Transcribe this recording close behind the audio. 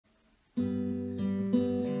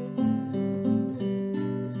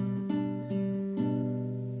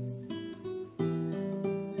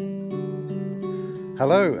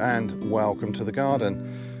Hello and welcome to the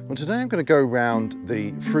garden. Well, today I'm going to go around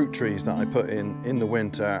the fruit trees that I put in the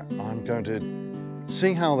winter. I'm going to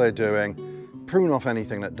see how they're doing, prune off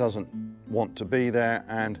anything that doesn't want to be there,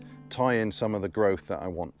 and tie in some of the growth that I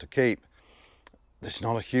want to keep. There's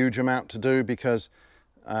not a huge amount to do because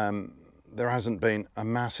there hasn't been a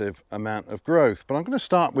massive amount of growth, but I'm going to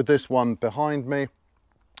start with this one behind me.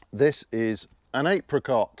 This is an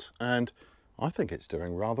apricot and I think it's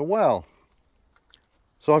doing rather well.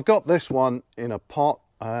 So I've got this one in a pot.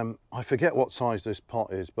 I forget what size this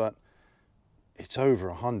pot is, but it's over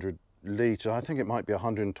 100 litres. I think it might be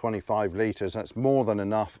 125 litres. That's more than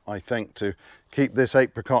enough, I think, to keep this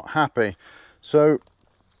apricot happy. So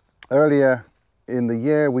earlier in the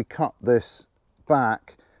year we cut this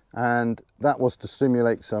back, and that was to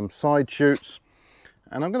stimulate some side shoots.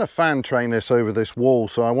 And I'm going to fan train this over this wall,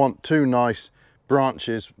 so I want two nice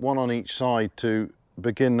branches, one on each side, to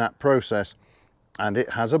begin that process. And it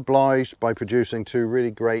has obliged by producing two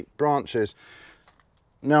really great branches.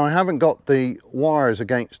 Now, I haven't got the wires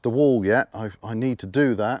against the wall yet. I need to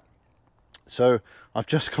do that. So I've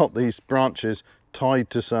just got these branches tied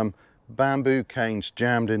to some bamboo canes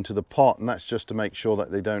jammed into the pot, and that's just to make sure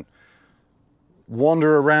that they don't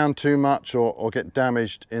wander around too much or get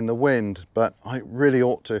damaged in the wind. But I really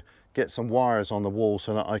ought to get some wires on the wall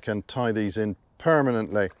so that I can tie these in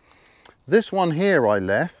permanently. This one here I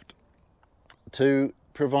left to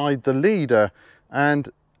provide the leader, and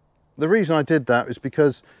the reason I did that is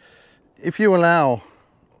because if you allow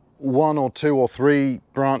one or two or three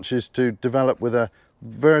branches to develop with a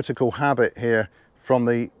vertical habit here from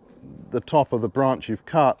the top of the branch you've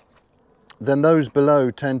cut, then those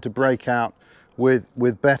below tend to break out with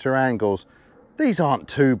better angles. These aren't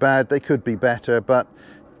too bad, they could be better, but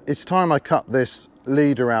it's time I cut this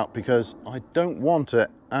leader out because I don't want it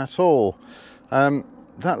at all.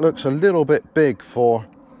 That looks a little bit big for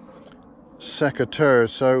secateurs,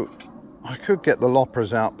 so I could get the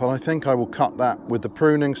loppers out, but I think I will cut that with the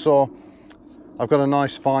pruning saw. I've got a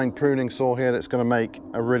nice fine pruning saw here that's going to make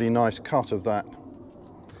a really nice cut of that.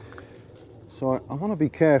 So I want to be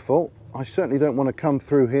careful. I certainly don't want to come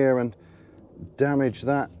through here and damage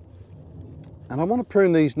that. And I want to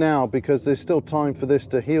prune these now because there's still time for this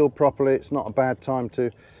to heal properly. It's not a bad time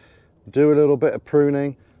to do a little bit of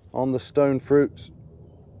pruning on the stone fruits.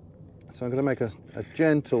 So I'm going to make a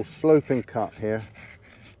gentle sloping cut here.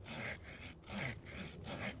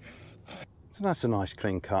 So that's a nice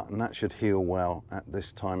clean cut, and that should heal well at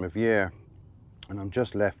this time of year. And I'm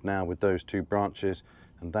just left now with those two branches,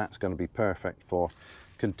 and that's going to be perfect for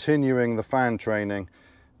continuing the fan training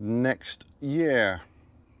next year.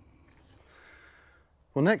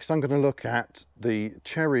 Well, next I'm going to look at the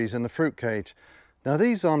cherries in the fruit cage. Now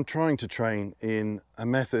these I'm trying to train in a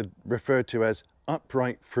method referred to as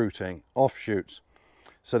Upright Fruiting Offshoots.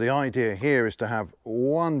 So the idea here is to have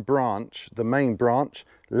one branch, the main branch,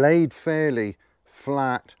 laid fairly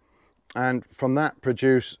flat, and from that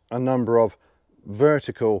produce a number of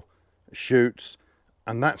vertical shoots,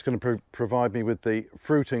 and that's going to provide me with the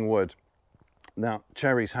fruiting wood. Now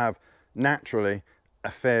cherries have naturally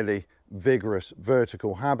a fairly vigorous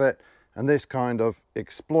vertical habit, and this kind of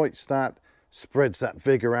exploits that, spreads that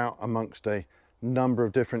vigor out amongst a number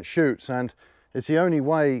of different shoots, and it's the only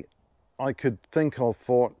way I could think of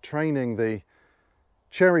for training the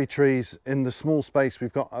cherry trees in the small space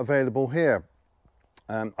we've got available here.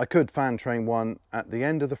 I could fan train one at the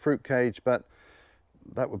end of the fruit cage, but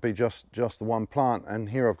that would be just the one plant, and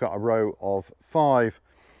here I've got a row of 5.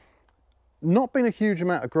 Not been a huge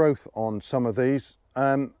amount of growth on some of these.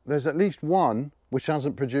 There's at least one which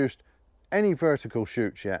hasn't produced any vertical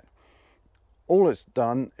shoots yet. All it's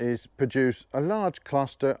done is produce a large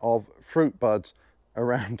cluster of fruit buds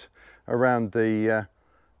around the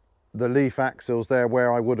leaf axils there,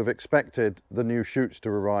 where I would have expected the new shoots to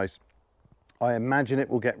arise. I imagine it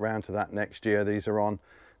will get round to that next year. These are on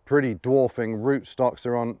pretty dwarfing rootstocks.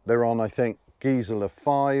 They're on I think Giesel of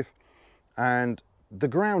 5, and the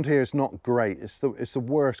ground here is not great. It's the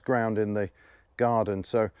worst ground in the garden,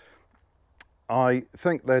 so I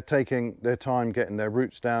think they're taking their time getting their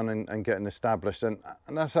roots down and getting established, and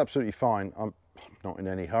that's absolutely fine. I'm not in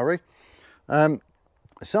any hurry.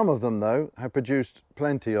 Some of them though have produced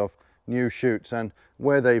plenty of new shoots, and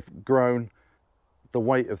where they've grown, the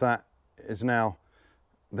weight of that is now,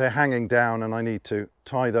 they're hanging down, and I need to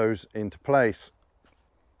tie those into place.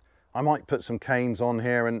 I might put some canes on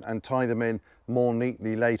here and tie them in more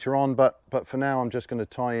neatly later on, but for now I'm just going to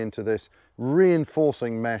tie into this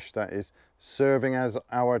reinforcing mesh that is serving as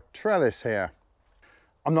our trellis here.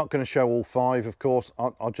 I'm not going to show all 5, of course.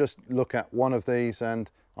 I'll just look at one of these and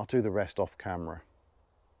I'll do the rest off camera.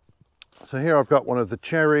 So here I've got one of the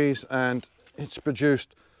cherries and it's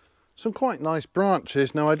produced some quite nice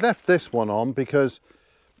branches. Now I left this one on because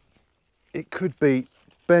it could be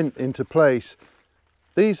bent into place.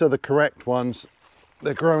 These are the correct ones.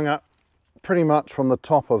 They're growing up pretty much from the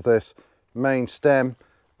top of this main stem.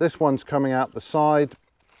 This one's coming out the side,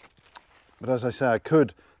 but as I say, I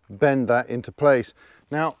could bend that into place.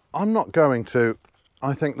 Now I'm not going to.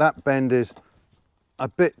 I think that bend is a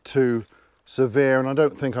bit too severe and I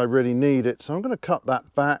don't think I really need it, so I'm going to cut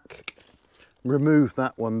that back, remove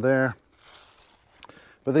that one there.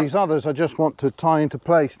 But these others I just want to tie into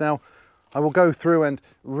place. Now I will go through and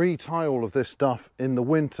re-tie all of this stuff in the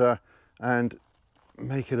winter and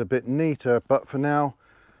make it a bit neater, but for now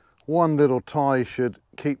one little tie should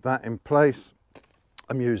keep that in place.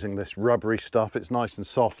 I'm using this rubbery stuff, it's nice and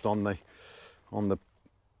soft on the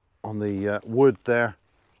wood there,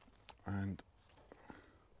 and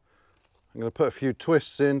I'm going to put a few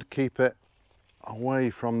twists in to keep it away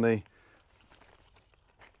from the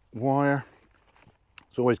wire.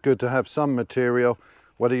 It's always good to have some material,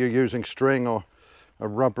 whether you're using string or a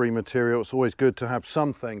rubbery material. It's always good to have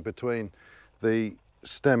something between the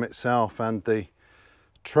stem itself and the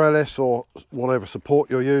trellis or whatever support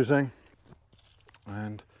you're using.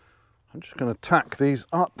 And I'm just going to tack these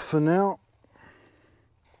up for now.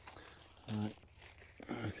 Right.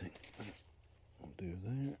 I think I'll do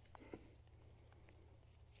that.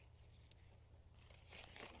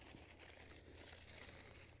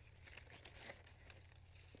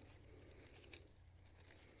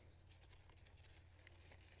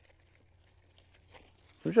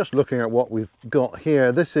 We're just looking at what we've got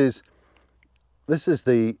here. This is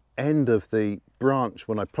the end of the branch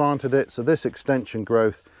when I planted it, so this extension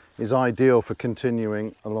growth is ideal for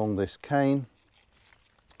continuing along this cane.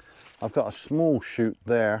 I've got a small shoot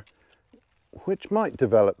there which might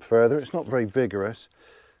develop further. It's not very vigorous.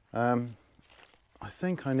 I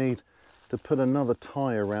think I need to put another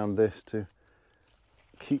tie around this to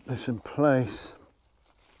keep this in place.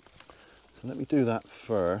 So let me do that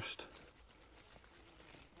first.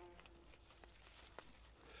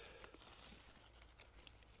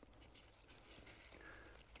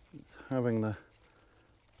 Having a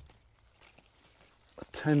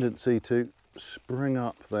tendency to spring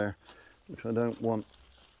up there, which I don't want.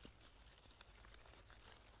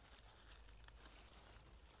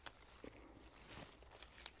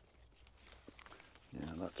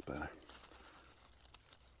 Yeah, that's better.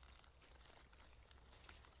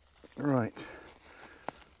 Right,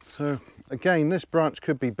 so again this branch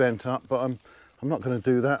could be bent up, but I'm not going to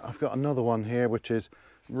do that. I've got another one here which is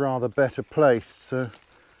rather better placed, so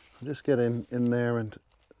I'll just get in there and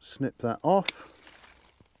snip that off.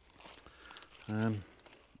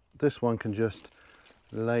 This one can just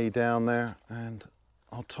lay down there, and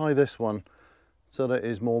I'll tie this one so that it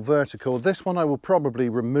is more vertical. This one I will probably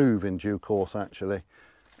remove in due course actually,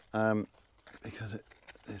 because it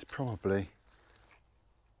is probably,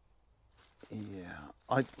 yeah,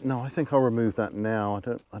 I think I'll remove that now.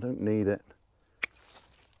 I don't need it.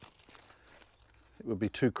 It would be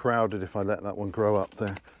too crowded if I let that one grow up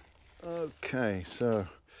there. Okay, so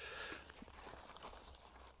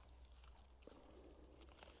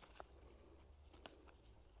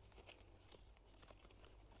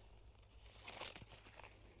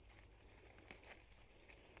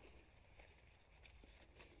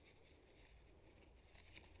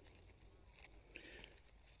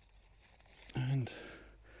and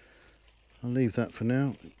I'll leave that for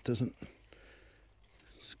now. It's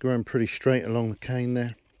growing pretty straight along the cane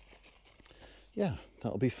there. Yeah,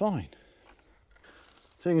 that'll be fine.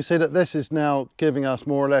 So you can see that this is now giving us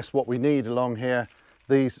more or less what we need along here.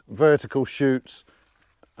 These vertical shoots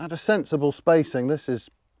at a sensible spacing. This is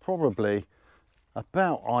probably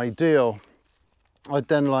about ideal. I'd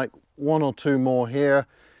then like one or two more here,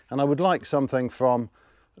 and I would like something from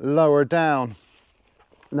lower down.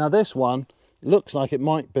 Now this one looks like it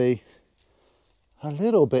might be a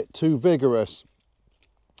little bit too vigorous,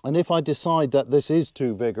 and if I decide that this is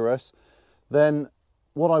too vigorous, then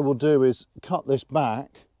what I will do is cut this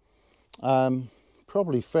back,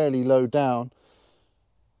 probably fairly low down,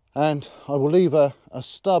 and I will leave a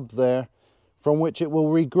stub there from which it will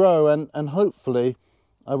regrow, and hopefully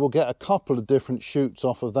I will get a couple of different shoots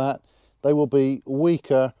off of that. They will be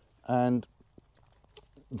weaker, and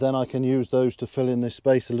then I can use those to fill in this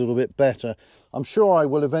space a little bit better. I'm sure I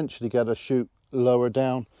will eventually get a shoot lower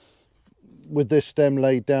down. With this stem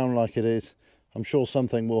laid down like it is, I'm sure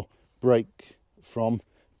something will break from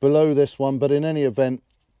below this one, but in any event,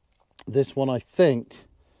 this one I think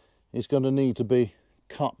is going to need to be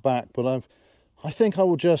cut back, but I think I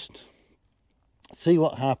will just see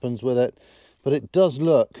what happens with it. But it does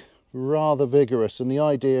look rather vigorous, and the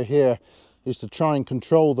idea here is to try and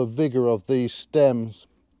control the vigor of these stems.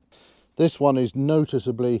 This one is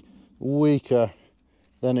noticeably weaker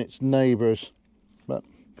than its neighbours, but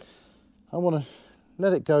I want to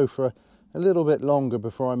let it go for a little bit longer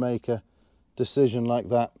before I make a decision like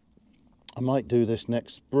that. I might do this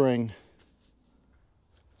next spring.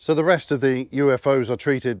 So the rest of the UFOs are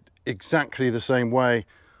treated exactly the same way.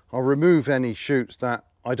 I'll remove any shoots that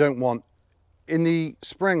I don't want. In the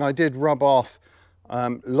spring I did rub off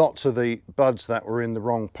lots of the buds that were in the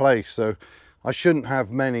wrong place, so I shouldn't have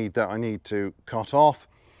many that I need to cut off.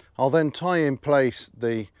 I'll then tie in place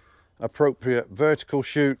the appropriate vertical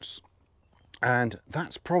shoots, and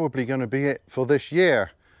that's probably going to be it for this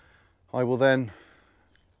year. I will then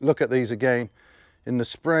look at these again in the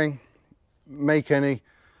spring, make any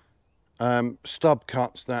stub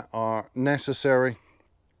cuts that are necessary,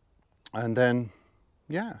 and then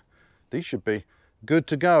yeah, these should be good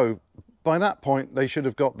to go. By that point they should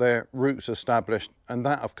have got their roots established, and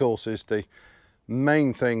that of course is the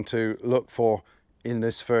main thing to look for in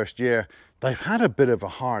this first year. They've had a bit of a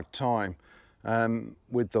hard time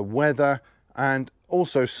with the weather, and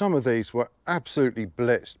also some of these were absolutely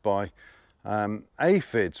blitzed by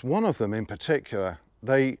aphids. One of them in particular,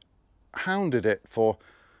 they hounded it for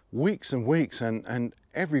weeks and weeks, and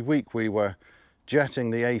every week we were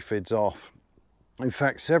jetting the aphids off. In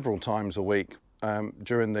fact, several times a week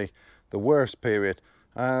during the worst period.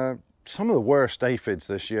 Some of the worst aphids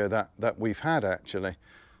this year that we've had, actually.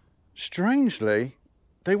 Strangely,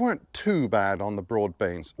 they weren't too bad on the broad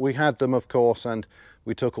beans. We had them, of course, and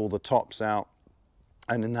we took all the tops out,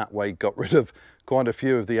 and in that way got rid of quite a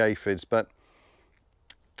few of the aphids. But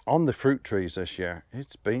on the fruit trees this year,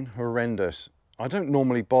 it's been horrendous. I don't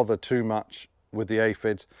normally bother too much with the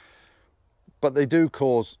aphids, but they do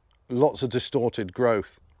cause lots of distorted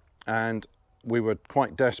growth, and we were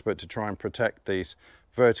quite desperate to try and protect these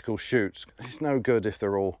vertical shoots. It's no good if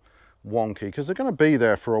they're all wonky, because they're going to be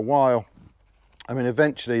there for a while. I mean,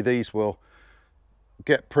 eventually these will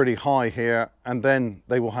get pretty high here, and then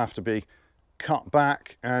they will have to be cut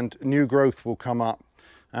back and new growth will come up,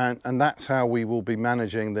 and that's how we will be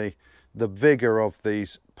managing the vigor of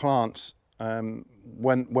these plants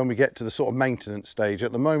when we get to the sort of maintenance stage.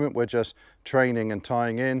 At the moment we're just training and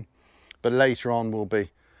tying in, but later on we'll be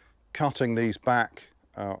cutting these back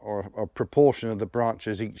or a proportion of the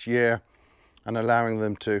branches each year, and allowing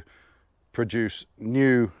them to produce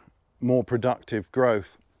new, more productive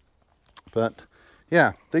growth. But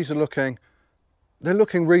yeah, these are they're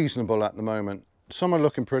looking reasonable at the moment. Some are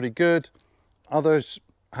looking pretty good, others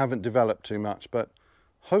haven't developed too much, but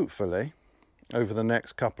hopefully over the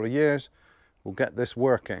next couple of years we'll get this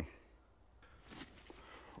working.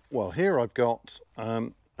 Well, here I've got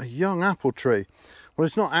a young apple tree. Well,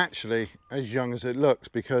 it's not actually as young as it looks,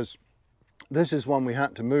 because this is one we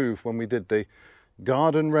had to move when we did the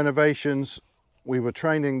garden renovations. We were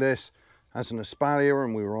training this as an espalier,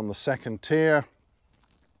 and we were on the second tier,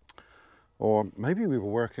 or maybe we were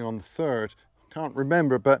working on the third, can't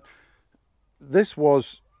remember, but this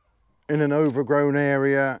was in an overgrown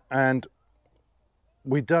area, and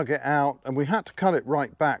we dug it out and we had to cut it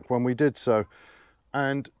right back when we did so.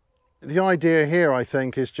 And the idea here, I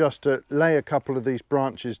think, is just to lay a couple of these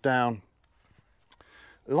branches down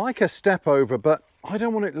like a step over, but I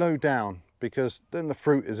don't want it low down, because then the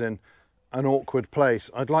fruit is in an awkward place.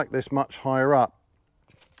 I'd like this much higher up.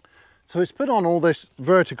 So it's put on all this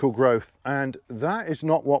vertical growth, and that is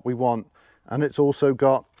not what we want. And it's also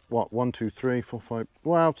got, what, 1, 2, 3, 4, 5,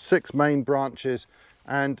 well, 6 main branches,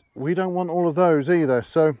 and we don't want all of those either.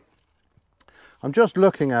 So I'm just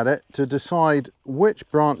looking at it to decide which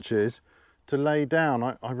branches to lay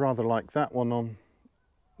down. I rather like that one on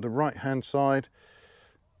the right hand side,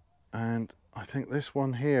 and I think this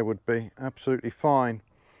one here would be absolutely fine.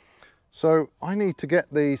 So I need to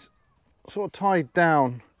get these sort of tied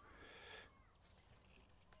down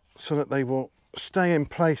so that they will stay in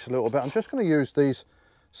place a little bit. I'm just going to use these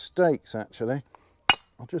stakes, actually.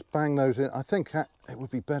 I'll just bang those in. I think it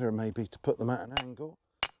would be better maybe to put them at an angle.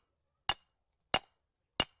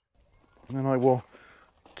 And then I will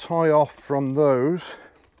tie off from those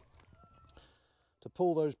to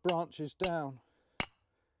pull those branches down.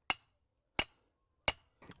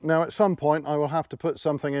 Now at some point I will have to put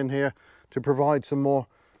something in here to provide some more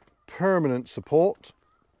permanent support,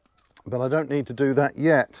 but I don't need to do that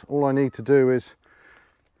yet. All I need to do is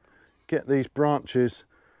get these branches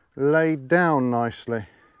laid down nicely.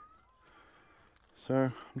 So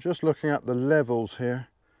I'm just looking at the levels here.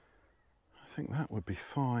 I think that would be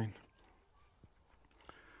fine.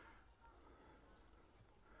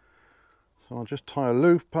 So I'll just tie a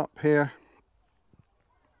loop up here.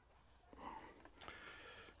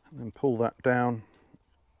 And then pull that down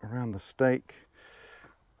around the stake.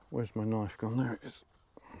 Where's my knife gone? There it is.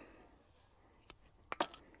 And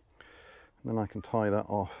then I can tie that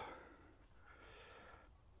off.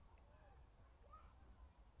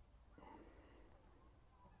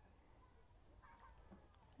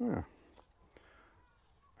 Yeah.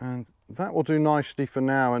 And that will do nicely for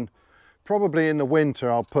now, and probably in the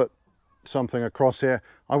winter I'll put something across here.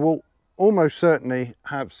 I will almost certainly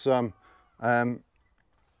have some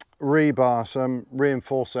rebar, some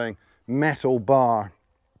reinforcing metal bar,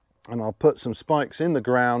 and I'll put some spikes in the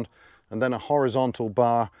ground and then a horizontal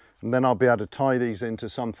bar, and then I'll be able to tie these into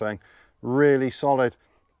something really solid.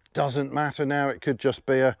 Doesn't matter now, it could just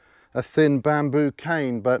be a thin bamboo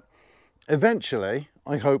cane, but eventually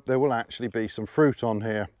I hope there will actually be some fruit on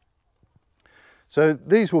here. So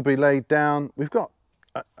these will be laid down. We've got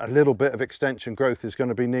a little bit of extension growth is going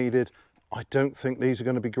to be needed. I don't think these are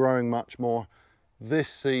going to be growing much more this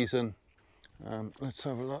season. Let's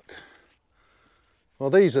have a look. Well,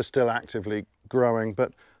 these are still actively growing,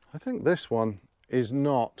 but I think this one is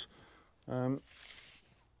not.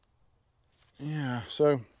 Yeah,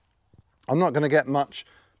 so I'm not going to get much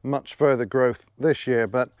further growth this year,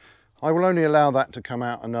 but I will only allow that to come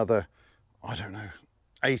out another, I don't know,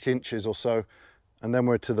 8 inches or so, and then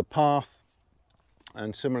we're to the path.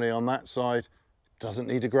 And similarly on that side, doesn't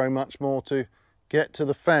need to grow much more to get to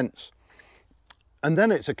the fence. And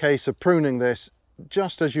then it's a case of pruning this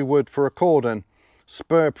just as you would for a cordon,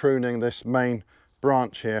 spur pruning this main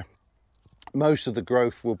branch here. Most of the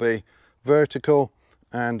growth will be vertical,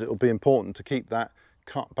 and it will be important to keep that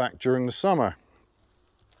cut back during the summer.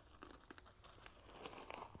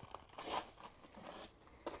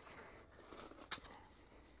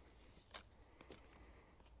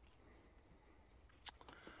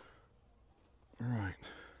 Right.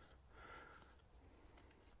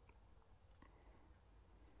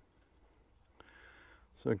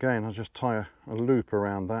 So again, I'll just tie a loop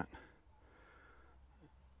around that,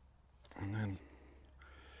 and then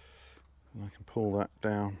I can pull that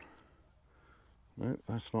down. No,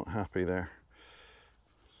 that's not happy there.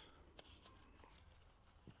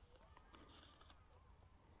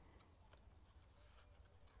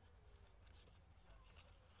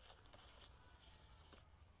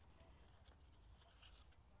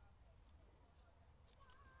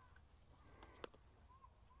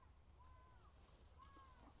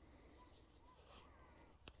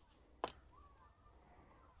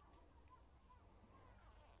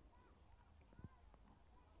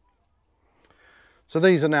 So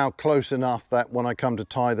these are now close enough that when I come to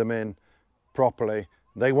tie them in properly,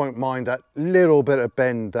 they won't mind that little bit of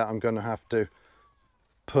bend that I'm going to have to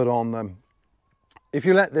put on them. If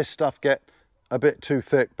you let this stuff get a bit too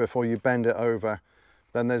thick before you bend it over,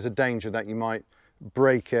 then there's a danger that you might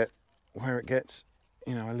break it where it gets,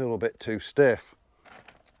 you know, a little bit too stiff.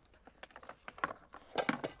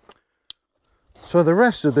 So the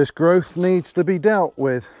rest of this growth needs to be dealt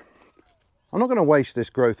with. I'm not going to waste this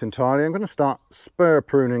growth entirely. I'm going to start spur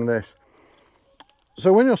pruning this.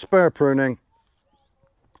 So when you're spur pruning,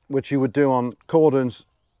 which you would do on cordons,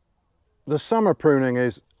 the summer pruning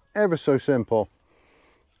is ever so simple.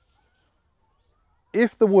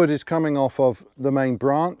 If the wood is coming off of the main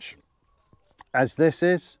branch, as this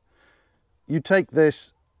is, you take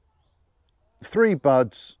this 3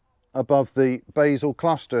 buds above the basal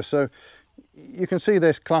cluster. So you can see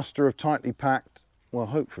this cluster of tightly packed, well,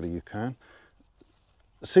 hopefully you can.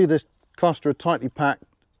 See this cluster of tightly packed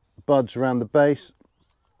buds around the base?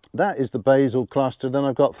 That is the basal cluster. Then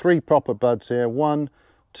I've got 3 proper buds here, 1,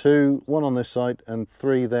 2, 1 on this side and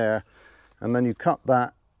 3 there. And then you cut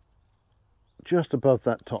that just above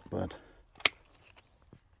that top bud.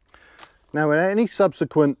 Now, in any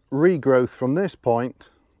subsequent regrowth from this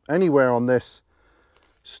point, anywhere on this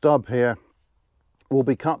stub here, will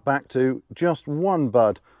be cut back to just 1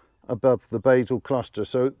 bud above the basal cluster.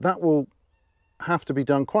 So that will have to be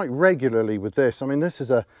done quite regularly with this. I mean, this is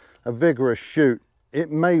a vigorous shoot. It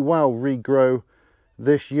may well regrow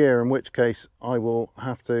this year, in which case I will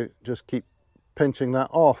have to just keep pinching that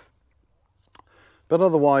off. But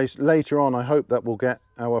otherwise, later on, I hope that we'll get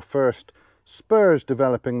our first spurs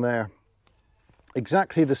developing there.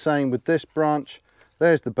 Exactly the same with this branch.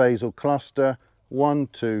 There's the basal cluster, 1,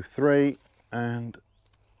 2, 3, and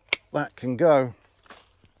that can go.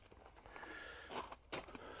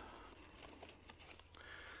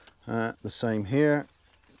 The same here.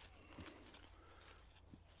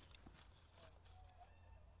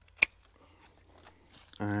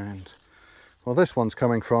 And well, this one's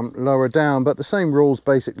coming from lower down, but the same rules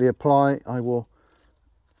basically apply. I will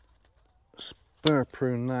spur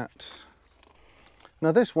prune that.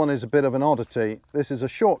 Now this one is a bit of an oddity. This is a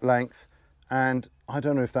short length, and I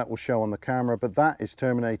don't know if that will show on the camera, but that is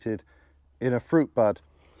terminated in a fruit bud.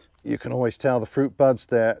 You can always tell the fruit buds,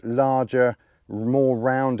 they're larger, more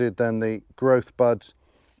rounded than the growth buds,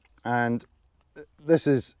 and this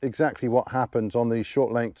is exactly what happens on these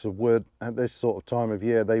short lengths of wood at this sort of time of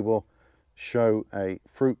year. They will show a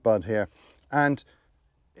fruit bud here, and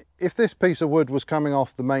if this piece of wood was coming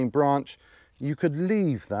off the main branch, you could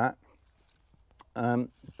leave that,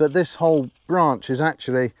 but this whole branch is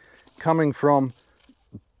actually coming from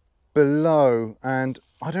below, and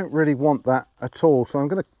I don't really want that at all. So I'm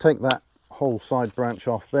going to take that whole side branch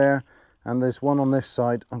off there, and there's one on this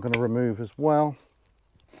side I'm going to remove as well.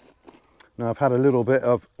 Now I've had a little bit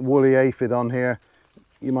of woolly aphid on here.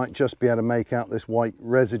 You might just be able to make out this white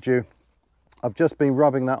residue. I've just been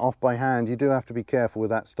rubbing that off by hand. You do have to be careful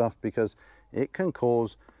with that stuff because it can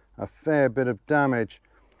cause a fair bit of damage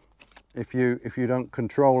if you don't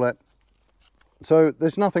control it. So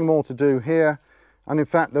there's nothing more to do here, and in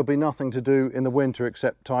fact there'll be nothing to do in the winter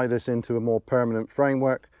except tie this into a more permanent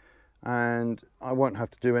framework, and I won't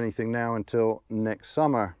have to do anything now until next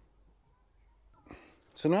summer.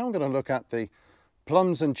 So now I'm going to look at the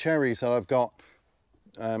plums and cherries that I've got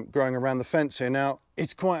growing around the fence here. Now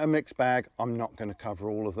it's quite a mixed bag. I'm not going to cover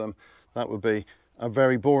all of them. That would be a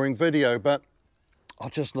very boring video, but I'll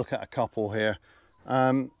just look at a couple here.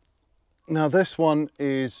 Now this one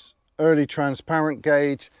is early transparent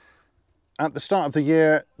gauge. At the start of the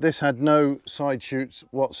year this had no side shoots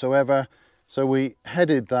whatsoever, so we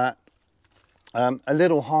headed that a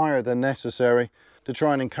little higher than necessary to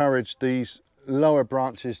try and encourage these lower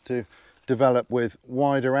branches to develop with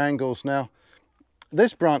wider angles. Now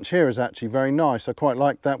this branch here is actually very nice. I quite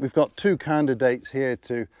like that. We've got two candidates here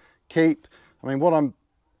to keep. I mean, what I'm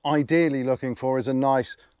ideally looking for is a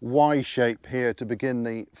nice Y shape here to begin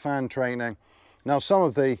the fan training. Now some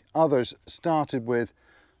of the others started with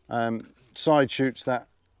side shoots that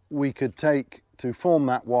we could take to form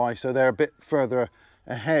that Y, so they're a bit further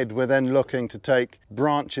ahead. We're then looking to take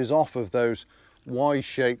branches off of those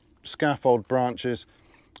Y-shaped scaffold branches,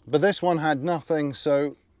 but this one had nothing,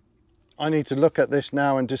 so I need to look at this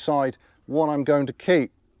now and decide what I'm going to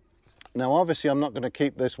keep. Now obviously I'm not going to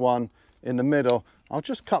keep this one in the middle. I'll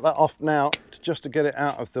just cut that off now just to get it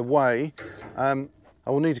out of the way. I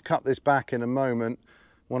will need to cut this back in a moment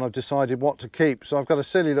when I've decided what to keep. So I've got a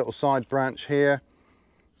silly little side branch here.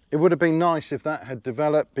 It would have been nice if that had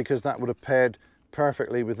developed, because that would have paired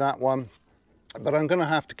perfectly with that one, but I'm going to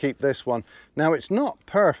have to keep this one. Now it's not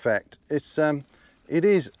perfect. It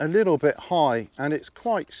is a little bit high and it's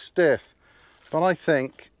quite stiff, but I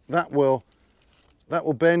think that will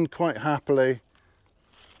bend quite happily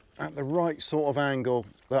at the right sort of angle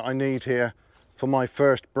that I need here for my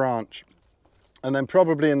first branch. And then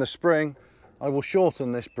probably in the spring I will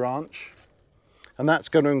shorten this branch, and that's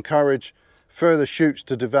going to encourage further shoots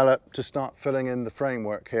to develop to start filling in the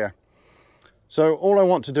framework here. So all I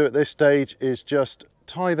want to do at this stage is just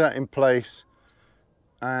tie that in place,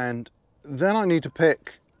 and then I need to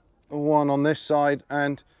pick one on this side,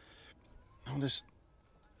 and there's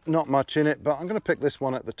not much in it, but I'm going to pick this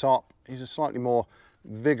one at the top. He's a slightly more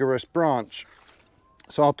vigorous branch.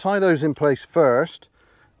 So I'll tie those in place first,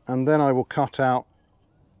 and then I will cut out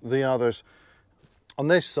the others. On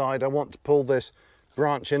this side I want to pull this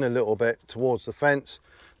branch in a little bit towards the fence.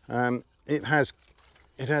 It has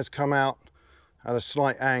come out at a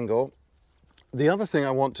slight angle. The other thing I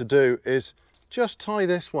want to do is just tie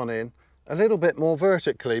this one in a little bit more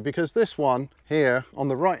vertically, because this one here on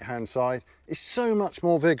the right hand side is so much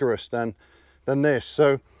more vigorous than this.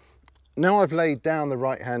 So now I've laid down the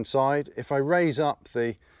right hand side, if I raise up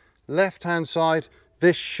the left hand side,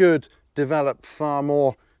 this should develop far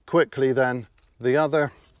more quickly than the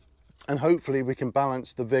other, and hopefully we can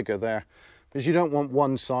balance the vigor there, because you don't want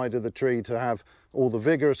one side of the tree to have all the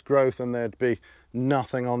vigorous growth and there'd be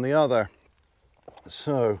nothing on the other.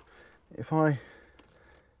 So if I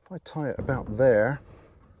tie it about there,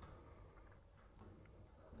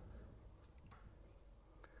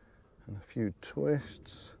 and a few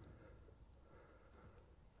twists,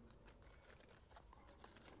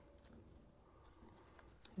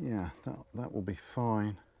 yeah, that will be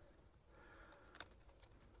fine.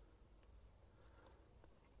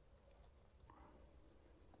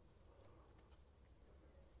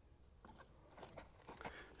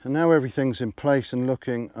 And now everything's in place and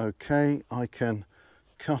looking okay, I can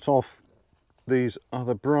cut off these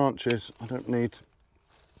other branches. I don't need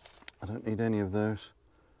any of those.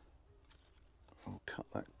 I'll cut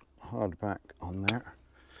that hard back on there.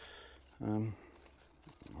 Well,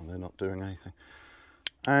 they're not doing anything.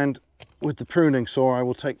 And with the pruning saw I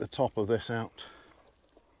will take the top of this out.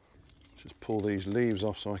 Just pull these leaves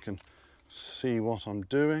off so I can see what I'm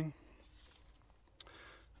doing.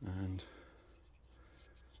 And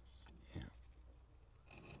yeah.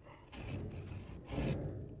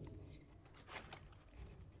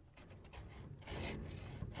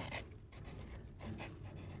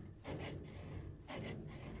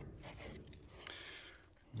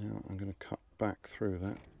 Now I'm going to cut back through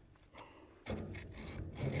that.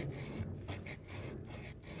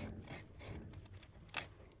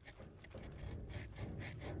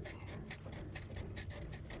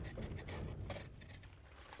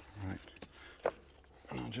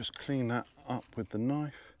 Just clean that up with the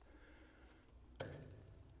knife.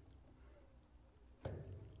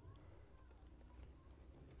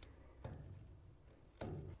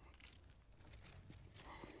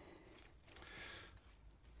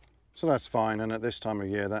 So that's fine, and at this time of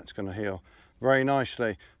year that's going to heal very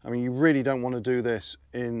nicely. I mean, you really don't want to do this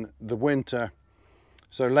in the winter,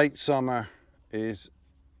 so late summer is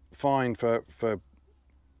fine for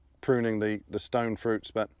pruning the stone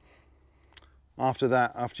fruits, but after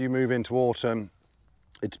that, after you move into autumn,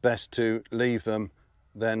 it's best to leave them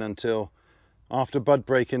then until after bud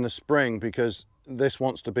break in the spring, because this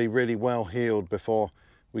wants to be really well healed before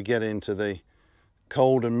we get into the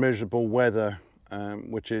cold and miserable weather,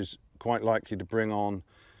 which is quite likely to bring on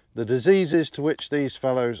the diseases to which these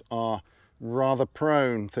fellows are rather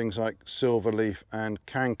prone, things like silverleaf and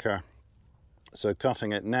canker. So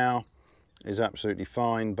cutting it now is absolutely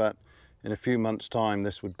fine, but in a few months' time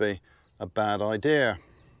this would be a bad idea.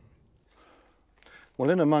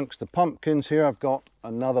 Well, in amongst the pumpkins here I've got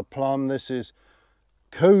another plum. This is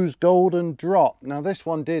Coe's Golden Drop. Now this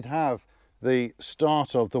one did have the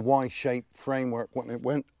start of the Y-shaped framework when it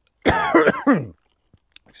went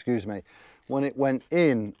excuse me, when it went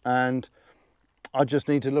in, and I just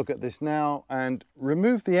need to look at this now and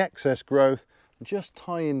remove the excess growth and just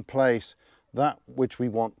tie in place that which we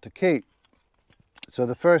want to keep. So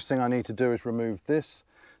the first thing I need to do is remove this.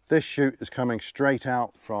 This shoot is coming straight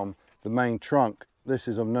out from the main trunk. This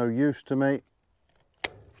is of no use to me.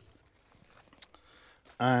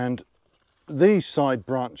 And these side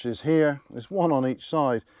branches here, there's one on each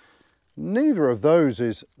side. Neither of those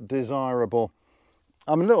is desirable.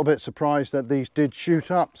 I'm a little bit surprised that these did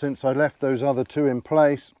shoot up since I left those other two in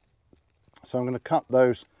place. So I'm going to cut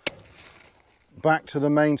those back to the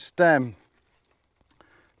main stem.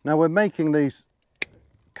 Now we're making these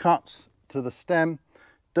cuts to the stem.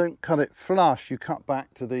 Don't cut it flush, you cut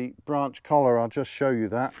back to the branch collar. I'll just show you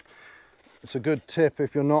that. It's a good tip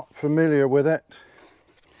if you're not familiar with it.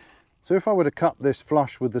 So if I were to cut this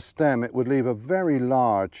flush with the stem, it would leave a very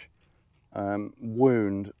large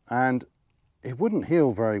wound and it wouldn't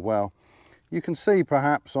heal very well. You can see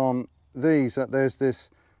perhaps on these that there's this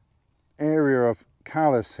area of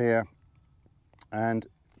callus here, and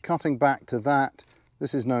cutting back to that,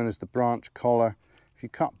 this is known as the branch collar. If you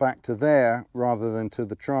cut back to there rather than to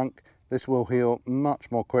the trunk, this will heal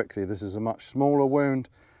much more quickly. This is a much smaller wound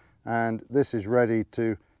and this is ready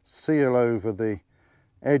to seal over the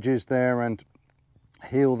edges there and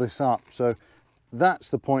heal this up. So that's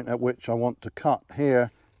the point at which I want to cut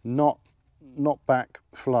here, not back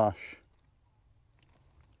flush.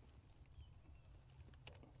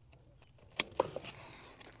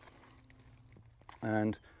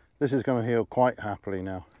 And this is going to heal quite happily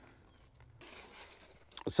now.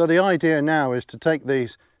 So the idea now is to take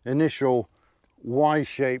these initial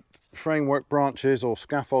Y-shaped framework branches or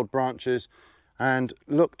scaffold branches and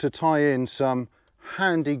look to tie in some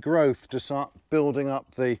handy growth to start building up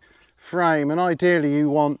the frame. And ideally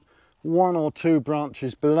you want 1 or 2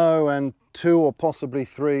 branches below and 2 or possibly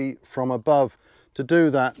 3 from above to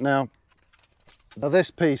do that. Now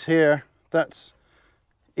this piece here,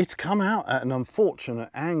 it's come out at an unfortunate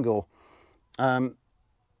angle,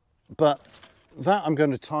 but that I'm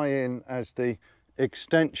going to tie in as the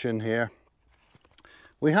extension here.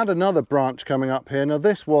 We had another branch coming up here. Now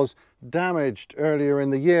this was damaged earlier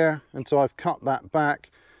in the year, and so I've cut that back.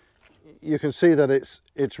 You can see that it's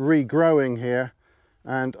regrowing here,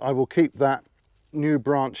 and I will keep that new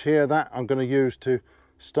branch here. That I'm going to use to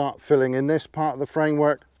start filling in this part of the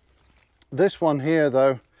framework. This one here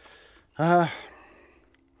though, I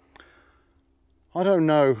don't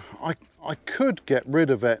know, I could get rid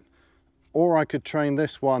of it, or I could train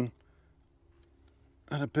this one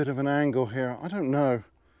at a bit of an angle here. I don't know.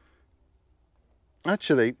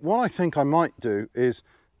 Actually, what I think I might do is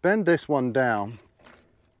bend this one down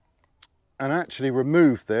and actually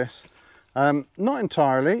remove this. Not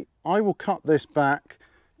entirely. I will cut this back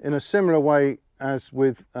in a similar way as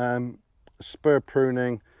with spur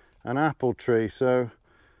pruning an apple tree. So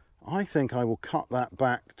I think I will cut that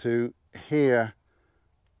back to here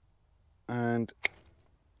and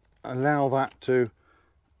allow that to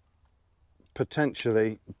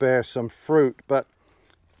potentially bear some fruit. But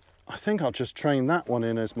I think I'll just train that one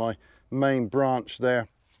in as my main branch there,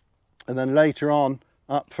 and then later on,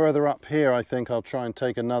 further up here, I think I'll try and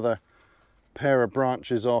take another pair of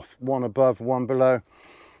branches off, one above, one below.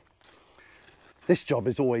 This job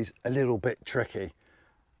is always a little bit tricky.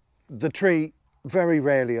 The tree very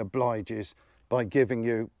rarely obliges by giving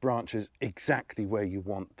you branches exactly where you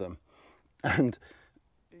want them, and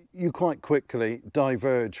you quite quickly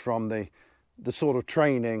diverge from the sort of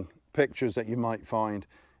training pictures that you might find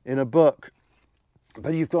in a book.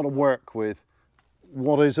 But you've got to work with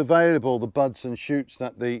what is available, the buds and shoots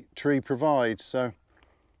that the tree provides. So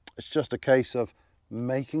it's just a case of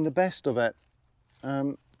making the best of it.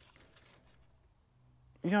 Yeah,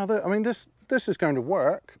 I mean, this is going to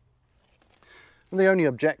work. And the only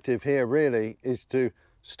objective here really is to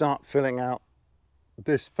start filling out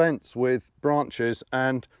this fence with branches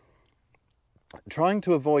and trying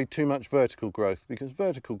to avoid too much vertical growth, because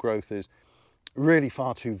vertical growth is really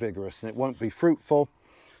far too vigorous and it won't be fruitful.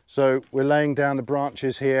 So we're laying down the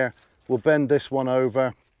branches here. We'll bend this one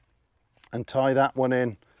over and tie that one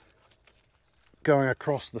in, going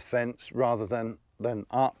across the fence rather than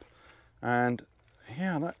up. And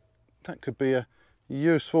yeah, that could be a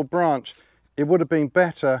useful branch. It would have been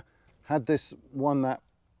better had this one that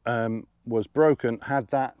was broken, had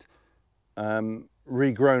that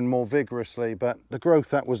regrown more vigorously, but the growth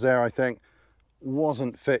that was there, I think,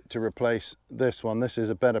 wasn't fit to replace this one. This is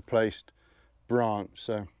a better placed branch.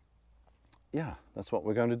 So yeah, that's what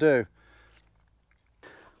we're going to do.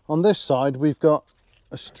 On this side, we've got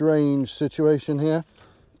a strange situation here.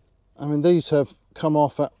 I mean, these have come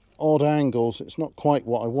off at odd angles. It's not quite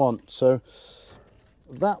what I want. So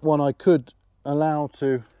that one I could allow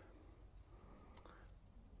to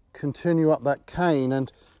continue up that cane,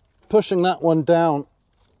 and pushing that one down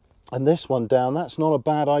and this one down, that's not a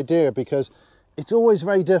bad idea, because it's always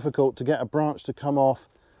very difficult to get a branch to come off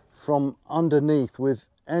from underneath with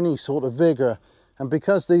any sort of vigor. And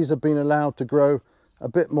because these have been allowed to grow a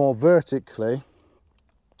bit more vertically,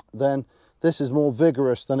 then this is more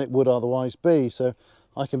vigorous than it would otherwise be. So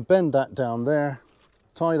I can bend that down there,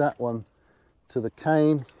 tie that one to the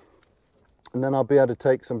cane, and then I'll be able to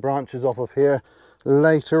take some branches off of here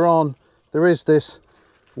later on. There is this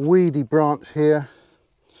weedy branch here.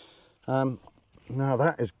 Now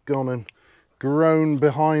that is gone and grown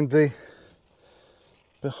behind the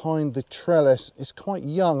trellis. It's quite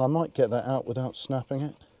young. I might get that out without snapping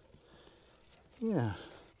it. Yeah,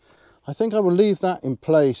 I think I will leave that in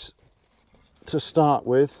place to start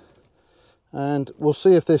with, and we'll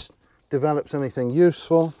see if this develops anything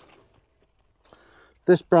useful.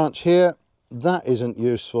 This branch here, that isn't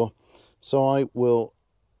useful, so I will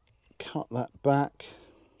cut that back.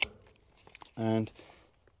 And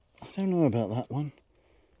I don't know about that one.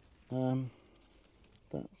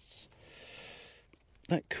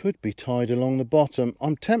 That could be tied along the bottom.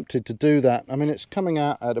 I'm tempted to do that. I mean, it's coming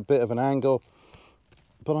out at a bit of an angle,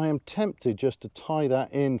 but I am tempted just to tie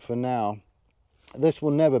that in for now. This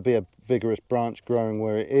will never be a vigorous branch growing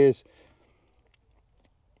where it is,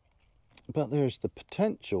 but there's the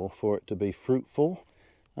potential for it to be fruitful.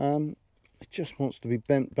 It just wants to be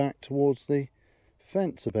bent back towards the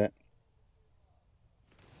fence a bit.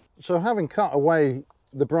 So having cut away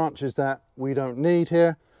the branches that we don't need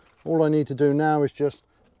here, all I need to do now is just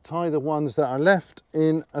tie the ones that are left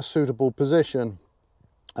in a suitable position.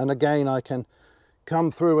 And again, I can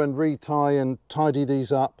come through and retie and tidy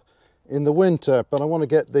these up in the winter, but I want to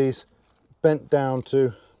get these bent down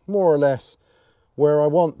to more or less where I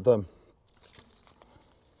want them.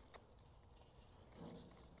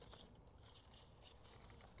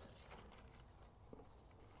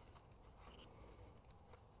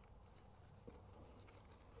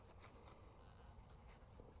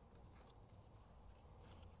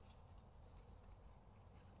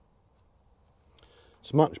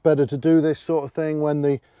 It's much better to do this sort of thing when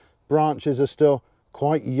the branches are still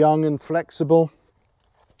quite young and flexible.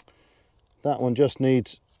 That one just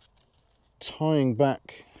needs tying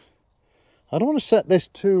back. I don't want to set this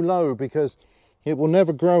too low because it will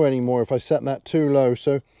never grow anymore if I set that too low.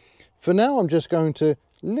 So for now, I'm just going to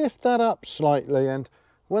lift that up slightly, and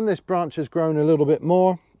when this branch has grown a little bit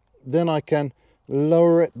more, then I can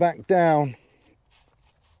lower it back down.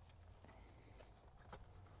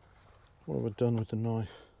 What have I done with the knife?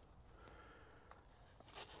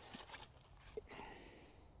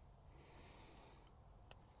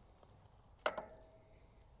 I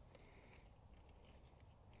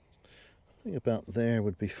think about there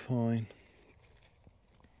would be fine.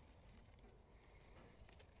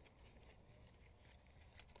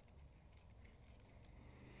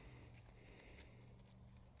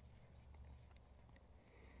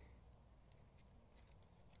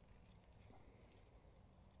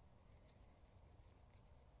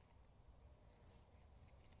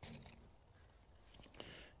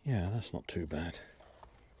 Yeah, that's not too bad.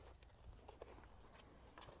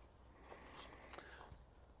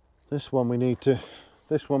 This one we need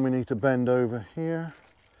to bend over here,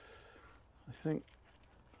 I think.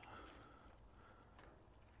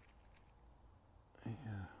 Yeah.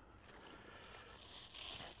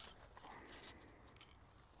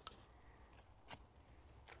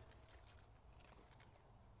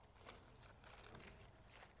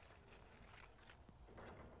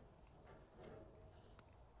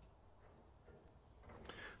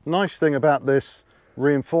 Nice thing about this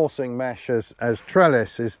reinforcing mesh as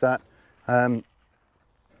trellis is that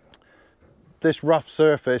this rough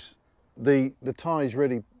surface, the ties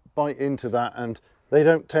really bite into that and they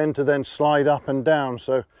don't tend to then slide up and down,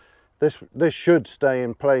 so this should stay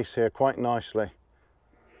in place here quite nicely.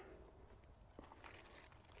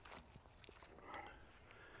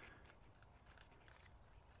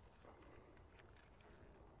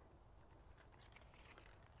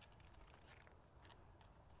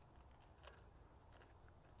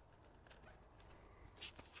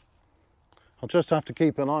 I'll just have to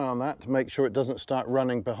keep an eye on that to make sure it doesn't start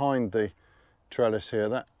running behind the trellis here.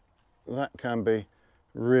 That can be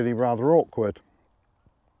really rather awkward.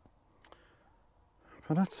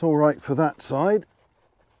 But that's all right for that side.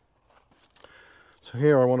 So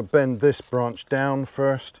here I want to bend this branch down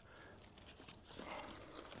first.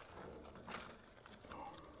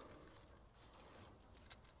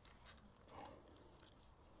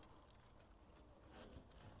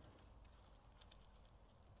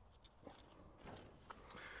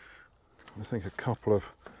 I think a couple of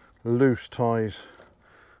loose ties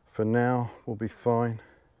for now will be fine.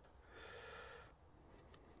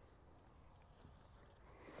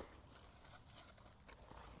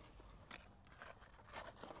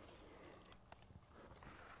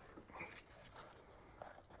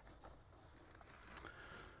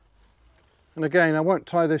 And again, I won't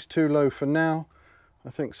tie this too low for now. I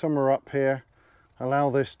think somewhere up here, allow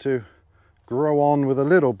this to grow on with a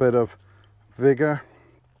little bit of vigor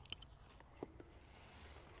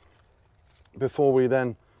before we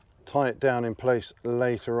then tie it down in place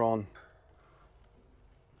later on.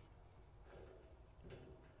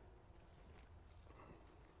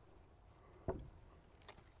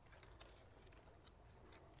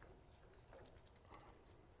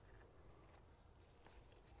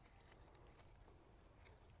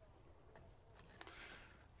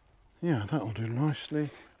 Yeah, that'll do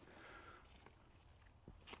nicely.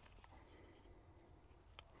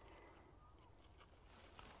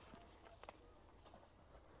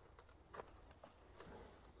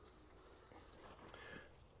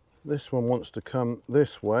 This one wants to come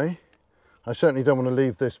this way. I certainly don't want to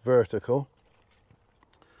leave this vertical.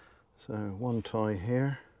 So one tie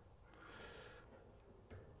here.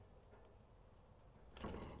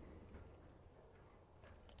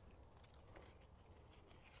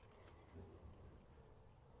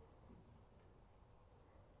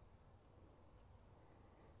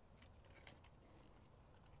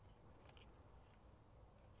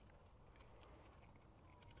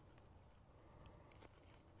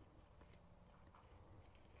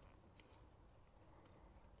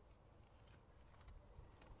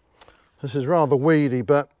 This is rather weedy,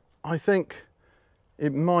 but I think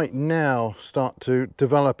it might now start to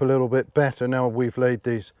develop a little bit better now we've laid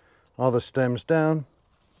these other stems down.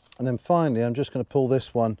 And then finally, I'm just going to pull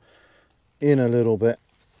this one in a little bit.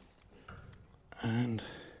 And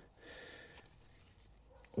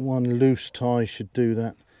one loose tie should do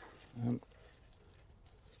that.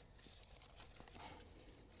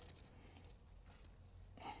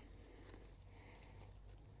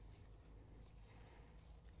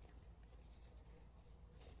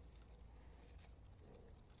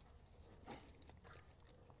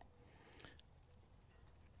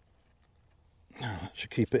 That should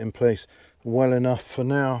keep it in place well enough for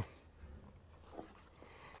now.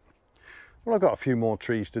 Well, I've got a few more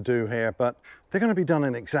trees to do here, but they're going to be done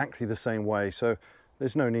in exactly the same way, so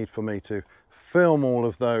there's no need for me to film all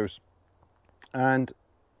of those. And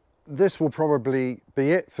this will probably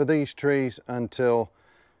be it for these trees until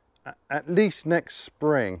at least next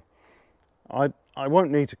spring. I won't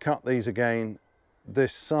need to cut these again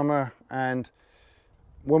this summer, and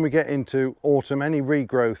when we get into autumn, any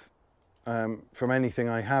regrowth from anything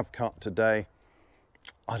I have cut today,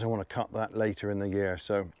 I don't want to cut that later in the year,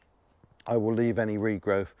 so I will leave any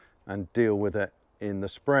regrowth and deal with it in the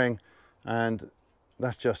spring, and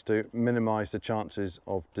that's just to minimize the chances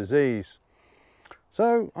of disease.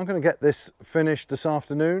 So I'm going to get this finished this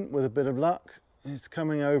afternoon with a bit of luck. It's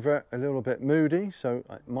coming over a little bit moody, so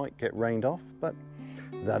it might get rained off, but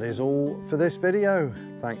that is all for this video.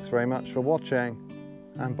 Thanks very much for watching,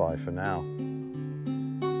 and bye for now.